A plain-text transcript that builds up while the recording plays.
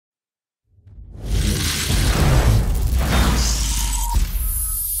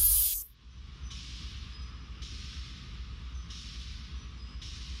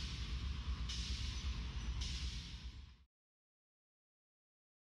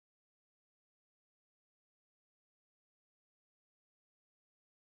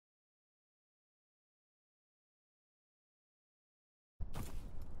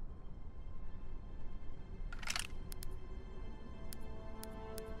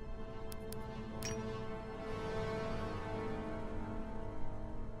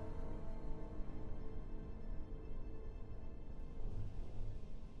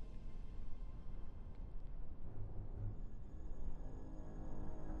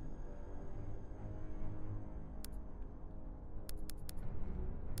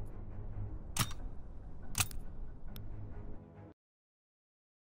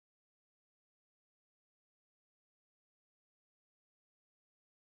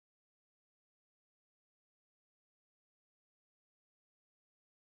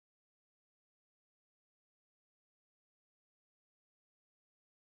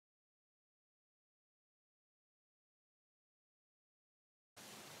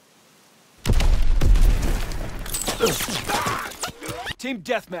Team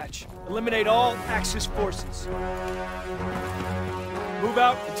deathmatch. Eliminate all Axis forces. Move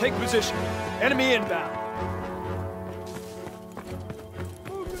out and take position. Enemy inbound.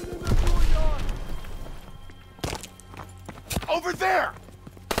 Over there!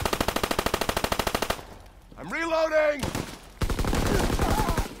 I'm reloading!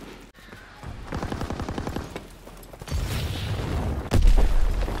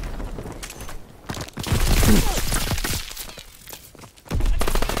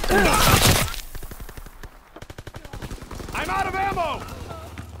 I'm out of ammo!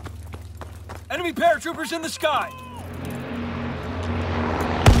 Enemy paratroopers in the sky!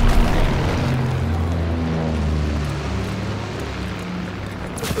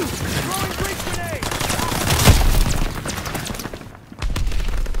 Throwing grease grenade!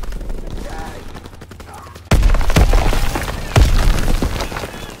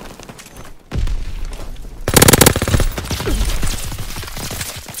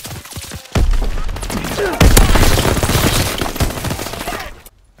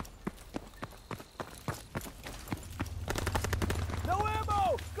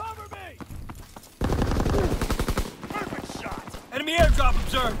 Enemy airdrop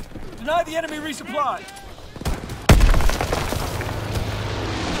observed. Deny the enemy resupply.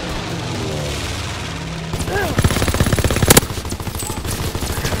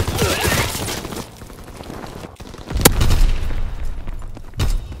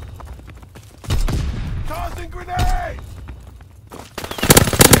 Tossing grenade!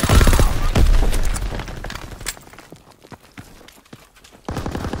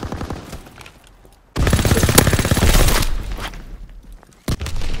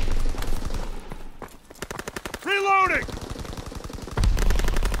 Reloading!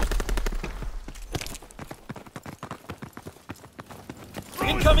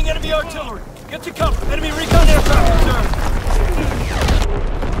 Incoming enemy artillery. Get to cover. Enemy recon aircraft observed.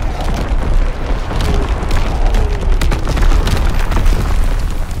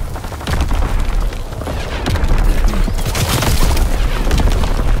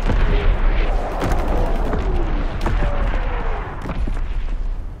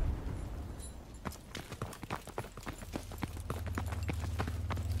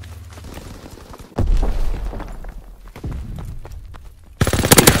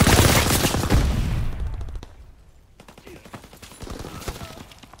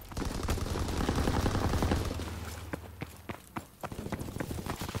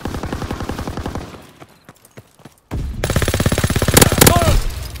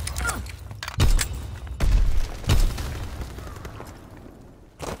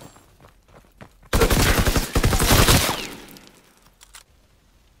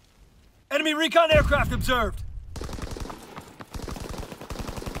 Enemy recon aircraft observed.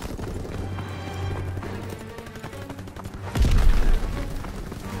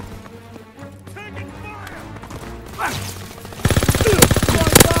 Taking fire!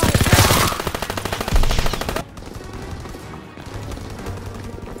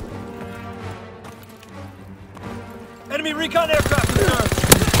 Enemy recon aircraft observed.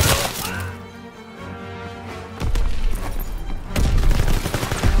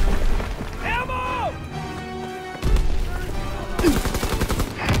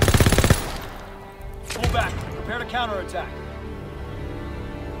 Pull back. Prepare to counterattack.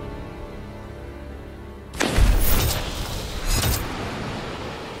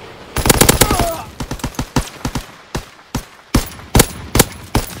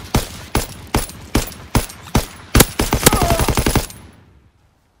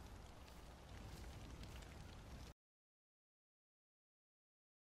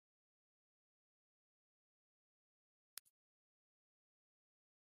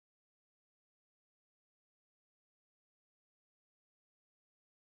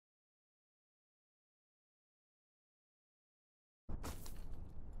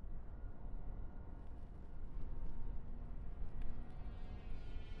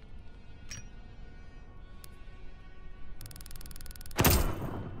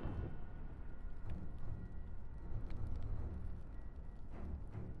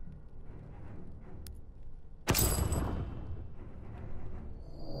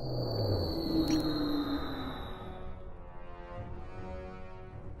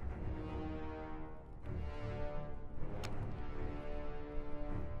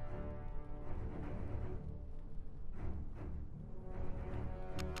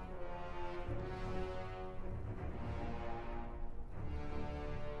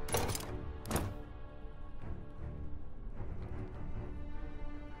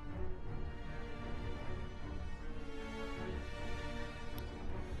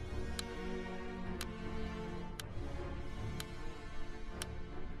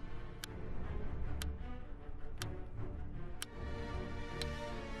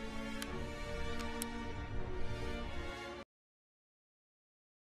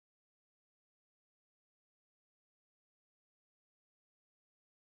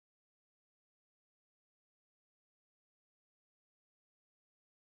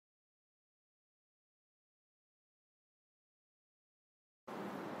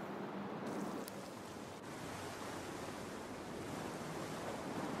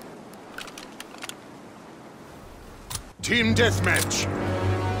 Team deathmatch.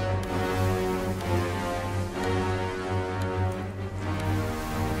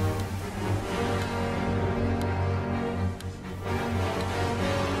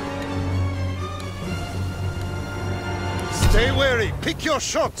 Stay wary. Pick your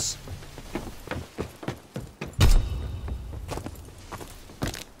shots.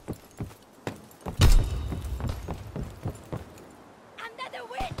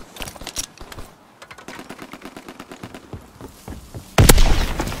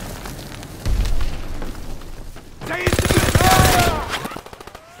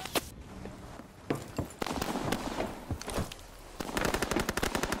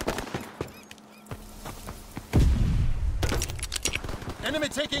 Enemy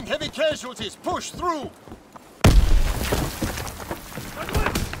taking heavy casualties. Push through.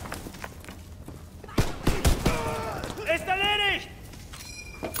 Ist erledigt!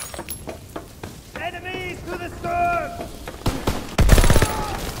 Enemies to the stern!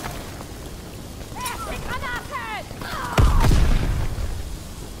 Erste Granaten!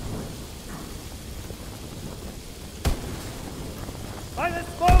 Meine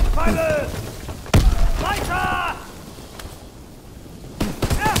Smoke-Pfeile! Weiter!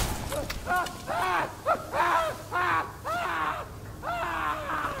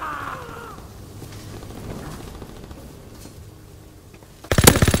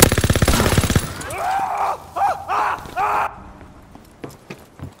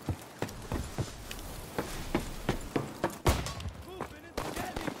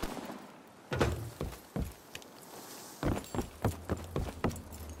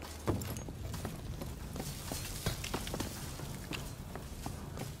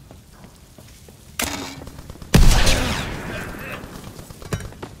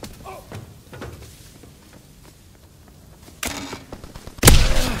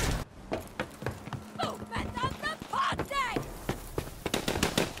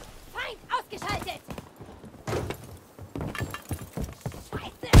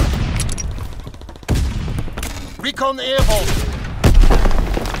 Recon airborne.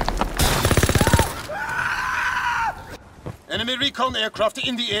 Enemy recon aircraft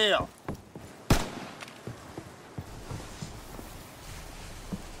in the air.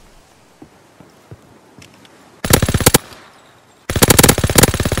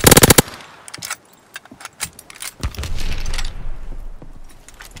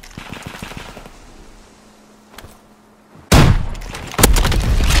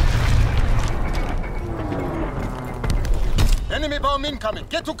 Enemy bomb incoming.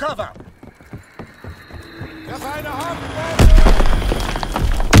 Get to cover. Der Feinde haben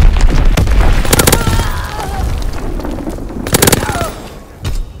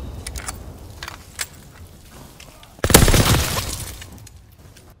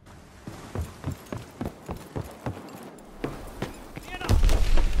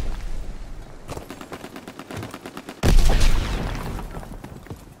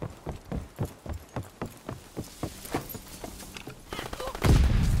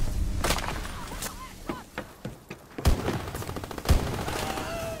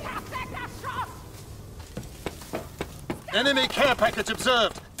Enemy care package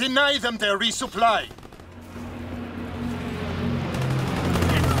observed. Deny them their resupply.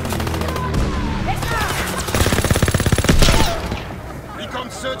 Recon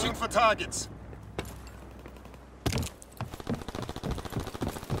searching for targets.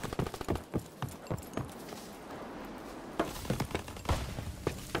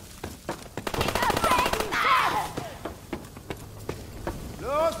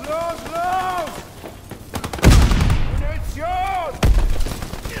 Los, los, los! Munition!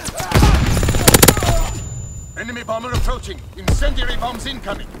 Enemy bomber approaching. Incendiary bombs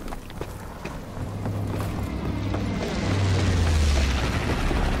incoming.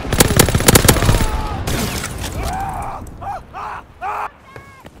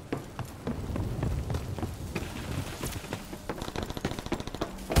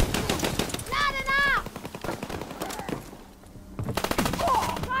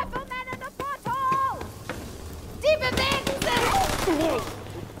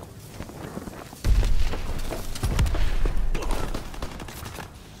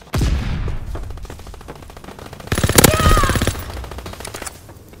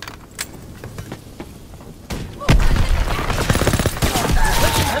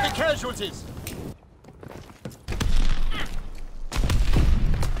 Casualties.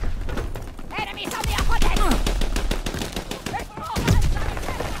 Enemies on the upper deck!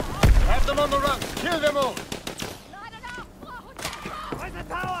 Have them on the run. Kill them all. Where's the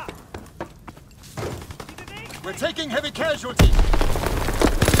tower? We're taking heavy casualties.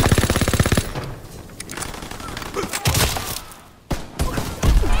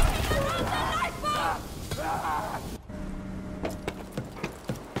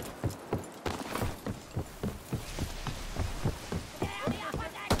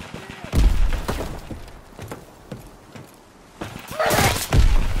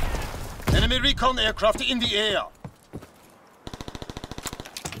 Enemy recon aircraft in the air.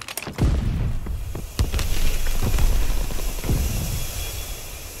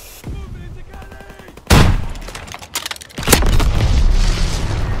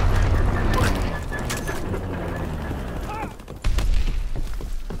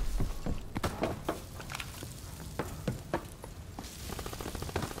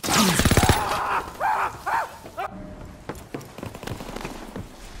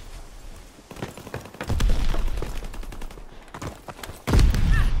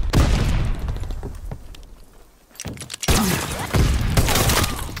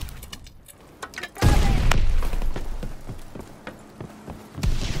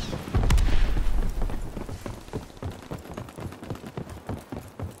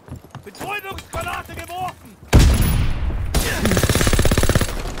 Betäubungsgranate geworfen!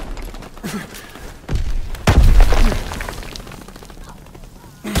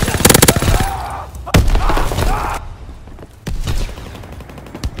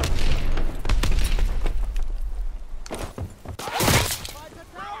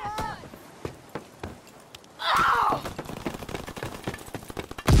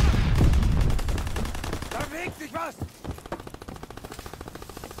 Da bewegt sich was!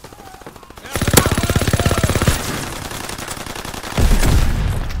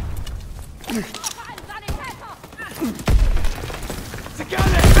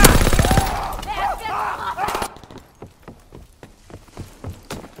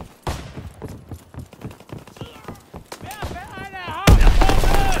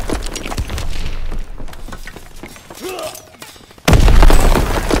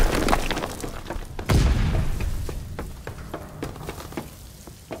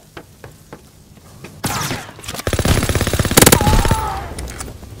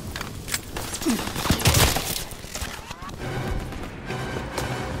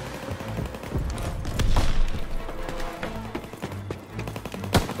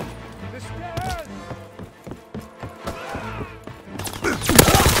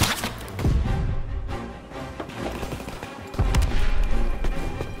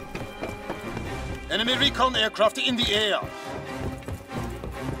 Enemy recon aircraft in the air.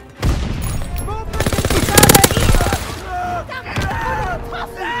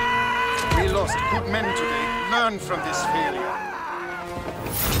 We lost good men today. Learn from this failure.